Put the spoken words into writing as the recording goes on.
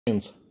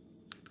Today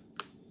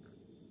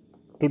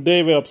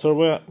we observe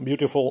a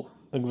beautiful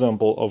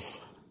example of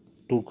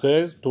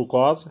turquoise,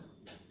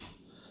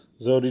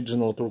 the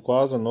original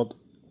turquoise, not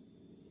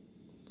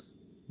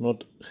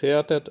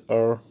heated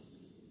or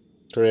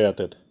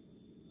treated.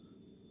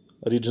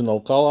 Original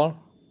color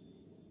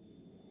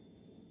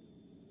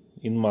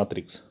in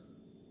matrix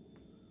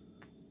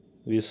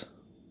with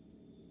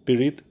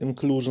period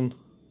inclusion.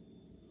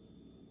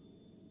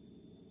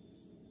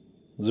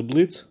 The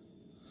blitz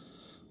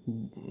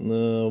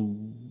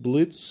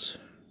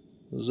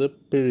the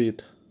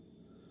period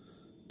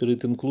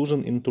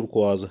inclusion in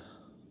turquoise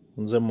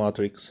the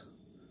matrix.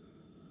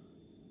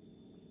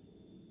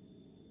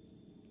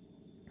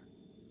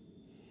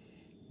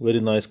 Very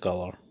nice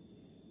color.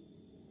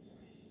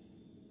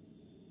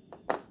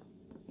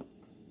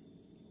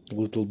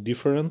 Little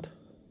different.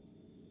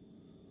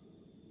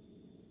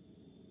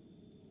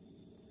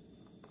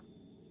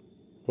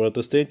 For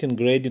attestating,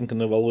 grading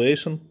and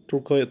evaluation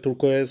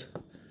turquoise,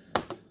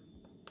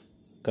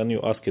 can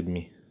you ask it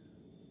me?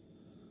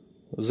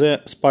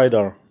 The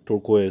spider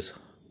turquoise.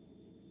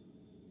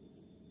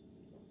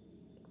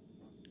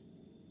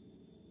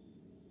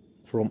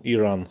 From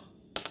Iran.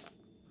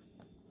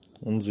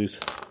 And this.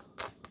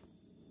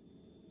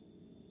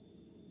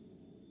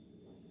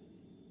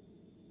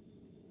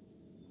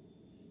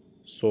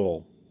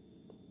 So.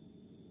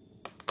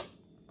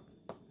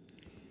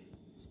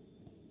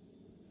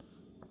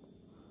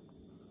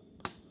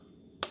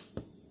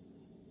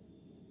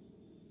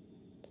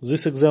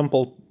 This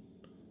example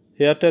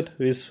heated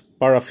with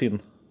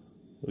paraffin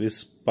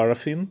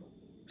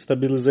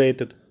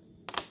stabilized.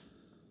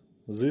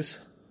 This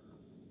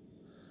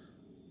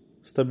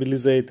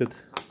stabilized.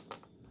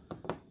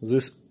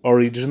 This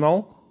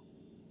original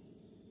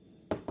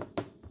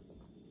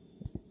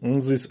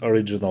and this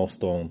original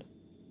stone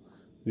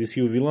with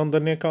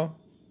UV nickel.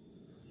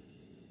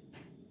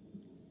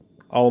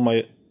 All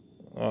my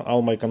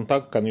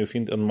contact can you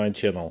find on my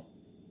channel.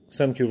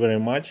 Thank you very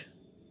much.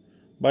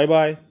 Bye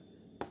bye.